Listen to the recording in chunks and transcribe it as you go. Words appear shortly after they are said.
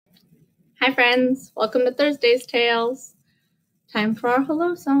Hi friends, welcome to Thursday's Tales. Time for our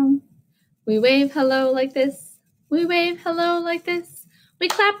hello song. We wave hello like this, we wave hello like this. We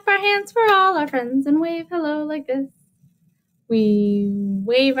clap our hands for all our friends and wave hello like this. We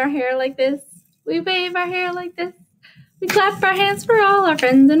wave our hair like this, we wave our hair like this. We clap our hands for all our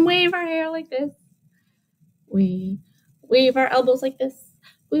friends and wave our hair like this. We wave our elbows like this,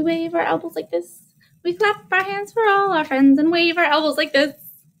 we wave our elbows like this. We clap our hands for all our friends and wave our elbows like this.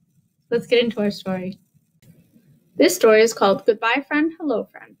 Let's get into our story. This story is called Goodbye Friend, Hello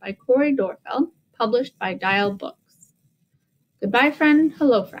Friend by Corey Dorfeld, published by Dial Books. Goodbye Friend,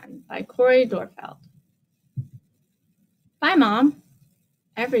 Hello Friend by Corey Dorfeld. Bye, Mom.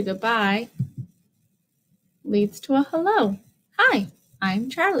 Every goodbye leads to a hello. Hi, I'm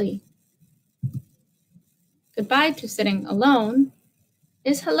Charlie. Goodbye to sitting alone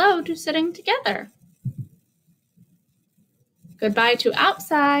is hello to sitting together. Goodbye to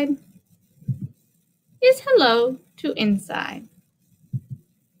outside is hello to inside.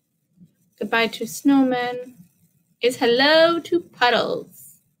 Goodbye to snowmen is hello to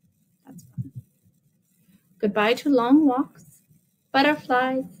puddles. That's fun. Goodbye to long walks,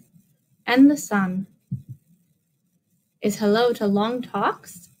 butterflies, and the sun is hello to long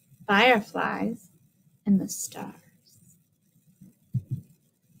talks, fireflies, and the stars.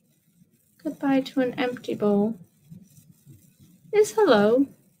 Goodbye to an empty bowl is hello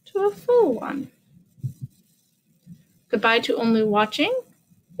to a full one. Goodbye to only watching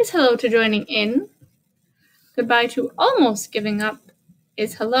is hello to joining in. Goodbye to almost giving up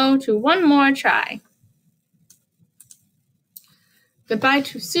is hello to one more try. Goodbye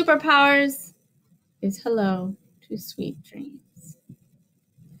to superpowers is hello to sweet dreams.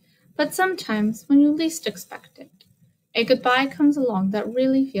 But sometimes when you least expect it, a goodbye comes along that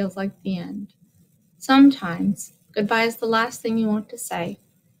really feels like the end. Sometimes goodbye is the last thing you want to say,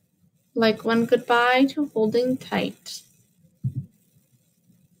 like when goodbye to holding tight.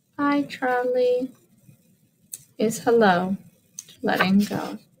 Bye, Charlie is hello to letting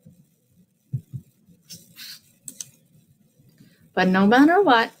go. But no matter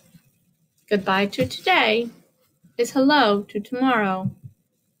what, goodbye to today is hello to tomorrow,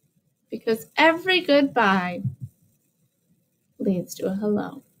 because every goodbye leads to a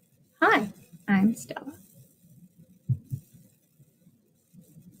hello. Hi, I'm Stella.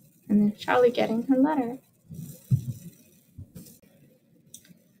 And there's Charlie getting her letter.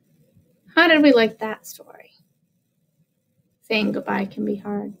 How did we like that story? Saying goodbye can be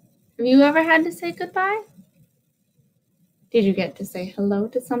hard. Have you ever had to say goodbye? Did you get to say hello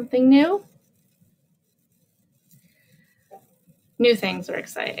to something new? New things are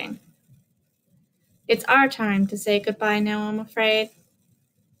exciting. It's our time to say goodbye now, I'm afraid.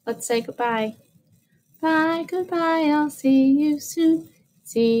 Let's say goodbye. Bye, goodbye, I'll see you soon.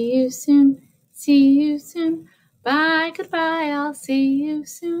 See you soon, see you soon. Bye, goodbye, I'll see you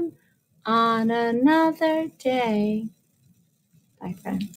soon on another day. Bye, friends.